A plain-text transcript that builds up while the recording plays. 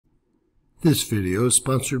This video is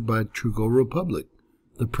sponsored by True Gold Republic,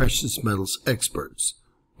 the precious metals experts.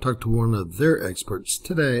 Talk to one of their experts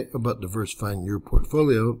today about diversifying your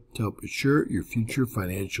portfolio to help assure your future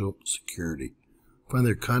financial security. Find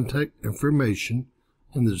their contact information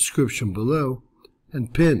in the description below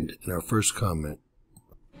and pinned in our first comment.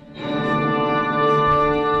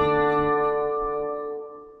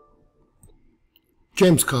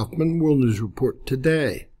 James Kaufman, World News Report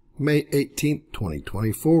today, May 18th,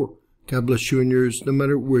 2024. God bless you and yours, no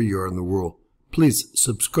matter where you are in the world. Please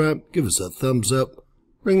subscribe, give us a thumbs up,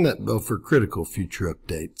 ring that bell for critical future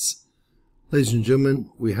updates. Ladies and gentlemen,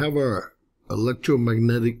 we have our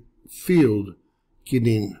electromagnetic field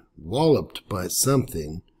getting walloped by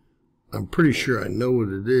something. I'm pretty sure I know what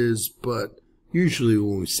it is, but usually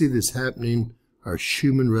when we see this happening, our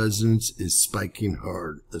Schumann resonance is spiking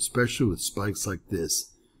hard, especially with spikes like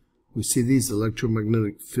this. We see these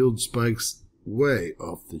electromagnetic field spikes way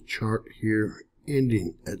off the chart here,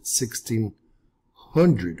 ending at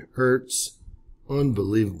 1600 hertz.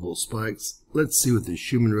 Unbelievable spikes. Let's see what the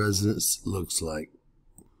Schumann resonance looks like.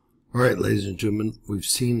 Alright, ladies and gentlemen, we've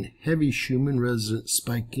seen heavy Schumann resonance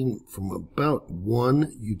spiking from about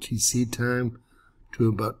 1 UTC time to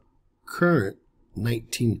about current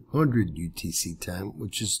 1900 UTC time,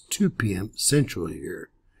 which is 2 p.m. Central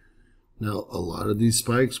here. Now, a lot of these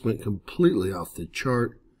spikes went completely off the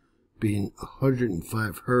chart, being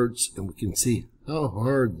 105 hertz, and we can see how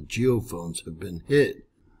hard the geophones have been hit.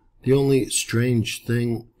 The only strange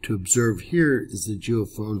thing to observe here is the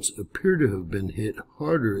geophones appear to have been hit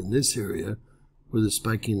harder in this area, where the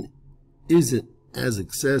spiking isn't as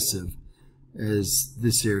excessive as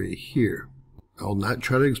this area here. I'll not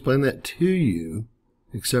try to explain that to you,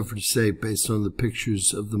 except for to say, based on the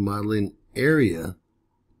pictures of the modeling area,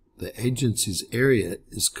 the agency's area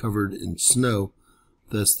is covered in snow,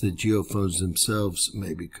 thus the geophones themselves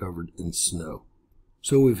may be covered in snow.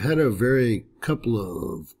 So we've had a very couple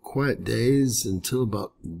of quiet days until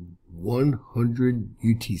about 100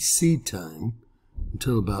 UTC time,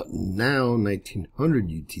 until about now 1900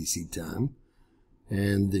 UTC time,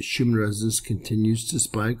 and the Schumann resonance continues to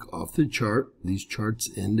spike off the chart. These charts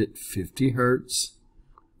end at 50 hertz.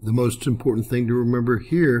 The most important thing to remember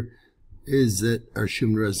here is that our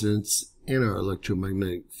Schumann resonance and our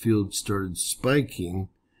electromagnetic field started spiking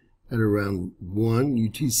at around 1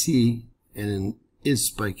 UTC and is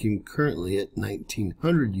spiking currently at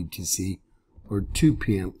 1900 UTC or 2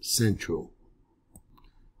 p.m. Central.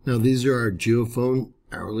 Now these are our geophone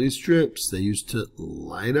hourly strips. They used to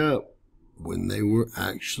light up when they were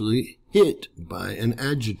actually hit by an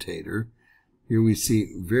agitator. Here we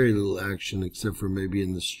see very little action except for maybe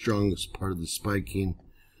in the strongest part of the spiking.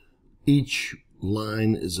 Each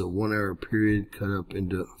line is a 1 hour period cut up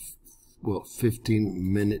into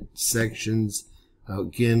 15-minute sections.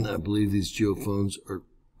 Again, I believe these geophones are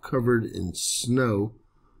covered in snow,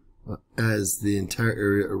 as the entire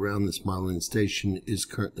area around this modeling station is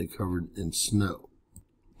currently covered in snow.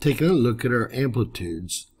 Taking a look at our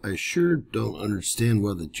amplitudes, I sure don't understand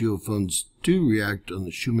why the geophones do react on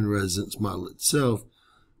the Schumann resonance model itself,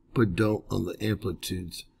 but don't on the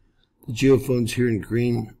amplitudes. The geophones here in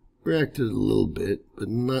green reacted a little bit, but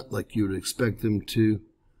not like you would expect them to.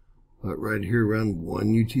 But right here around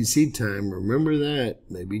 1 UTC time, remember that,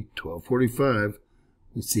 maybe 1245,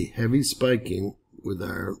 we see heavy spiking with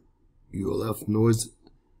our ULF noise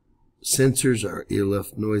sensors, our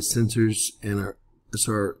ELF noise sensors, and our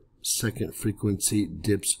SR second frequency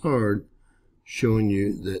dips hard, showing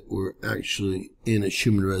you that we're actually in a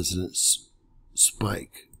Schumann resonance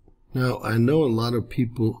spike. Now, I know a lot of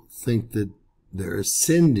people think that they're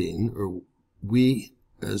ascending, or we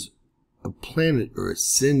as a planet are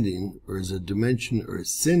ascending, or as a dimension are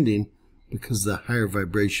ascending because of the higher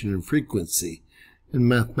vibration and frequency. And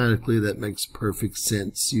mathematically that makes perfect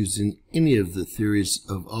sense using any of the theories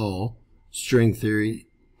of all, string theory,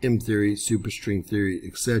 M theory, superstring theory,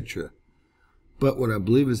 etc. But what I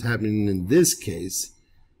believe is happening in this case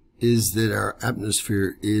is that our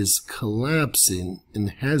atmosphere is collapsing and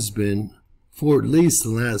has been for at least the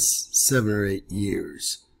last 7 or 8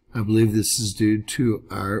 years. I believe this is due to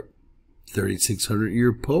our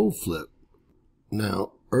 3,600-year pole flip.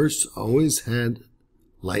 Now, Earth's always had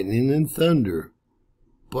lightning and thunder,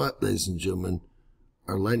 but, ladies and gentlemen,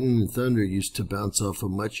 our lightning and thunder used to bounce off a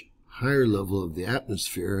much higher level of the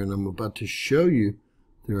atmosphere, and I'm about to show you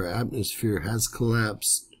that our atmosphere has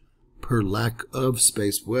collapsed per lack of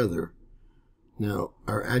space weather. Now,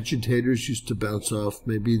 our agitators used to bounce off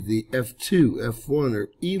maybe the F2, F1, or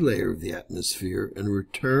E layer of the atmosphere and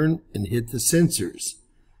return and hit the sensors.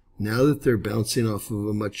 Now that they're bouncing off of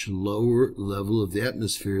a much lower level of the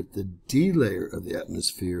atmosphere, the D layer of the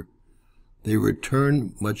atmosphere, they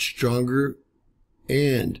return much stronger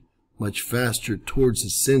and much faster towards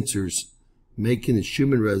the sensors, making the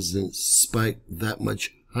Schumann resonance spike that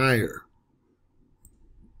much higher.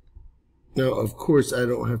 Now, of course, I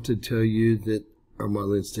don't have to tell you that our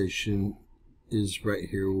modeling station is right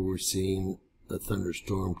here where we're seeing a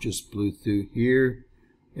thunderstorm just blew through here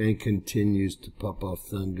and continues to pop off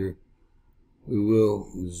thunder. We will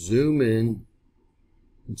zoom in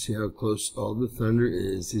and see how close all the thunder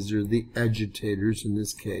is. These are the agitators in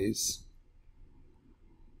this case.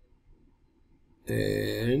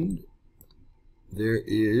 And there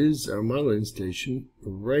is our modeling station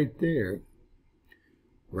right there,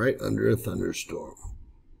 right under a thunderstorm.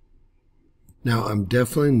 Now, I'm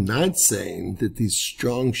definitely not saying that these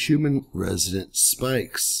strong Schumann resonance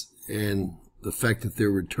spikes and the fact that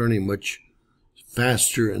they're returning much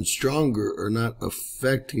faster and stronger are not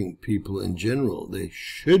affecting people in general. They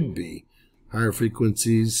should be higher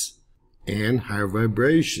frequencies and higher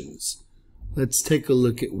vibrations. Let's take a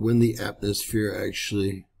look at when the atmosphere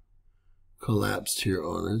actually collapsed here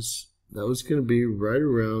on us. That was going to be right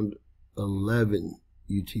around 11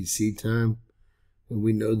 UTC time. And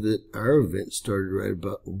we know that our event started right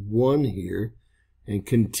about 1 here and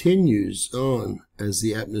continues on as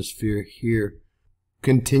the atmosphere here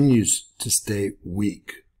continues to stay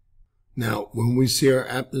weak. Now, when we see our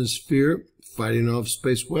atmosphere fighting off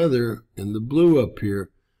space weather in the blue up here,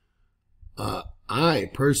 I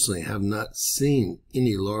personally have not seen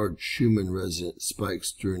any large Schumann resonance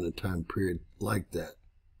spikes during a time period like that.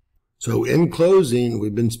 So in closing,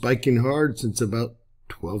 we've been spiking hard since about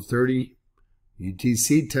 12:30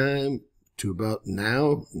 UTC time to about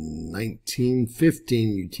now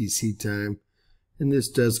 1915 UTC time, and this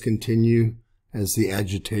does continue as the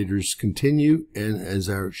agitators continue and as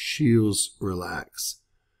our shields relax.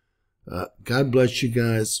 God bless you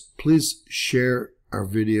guys. Please share our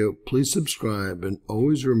video, please subscribe, and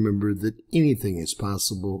always remember that anything is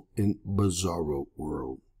possible in Bizarro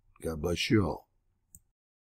World. God bless you all.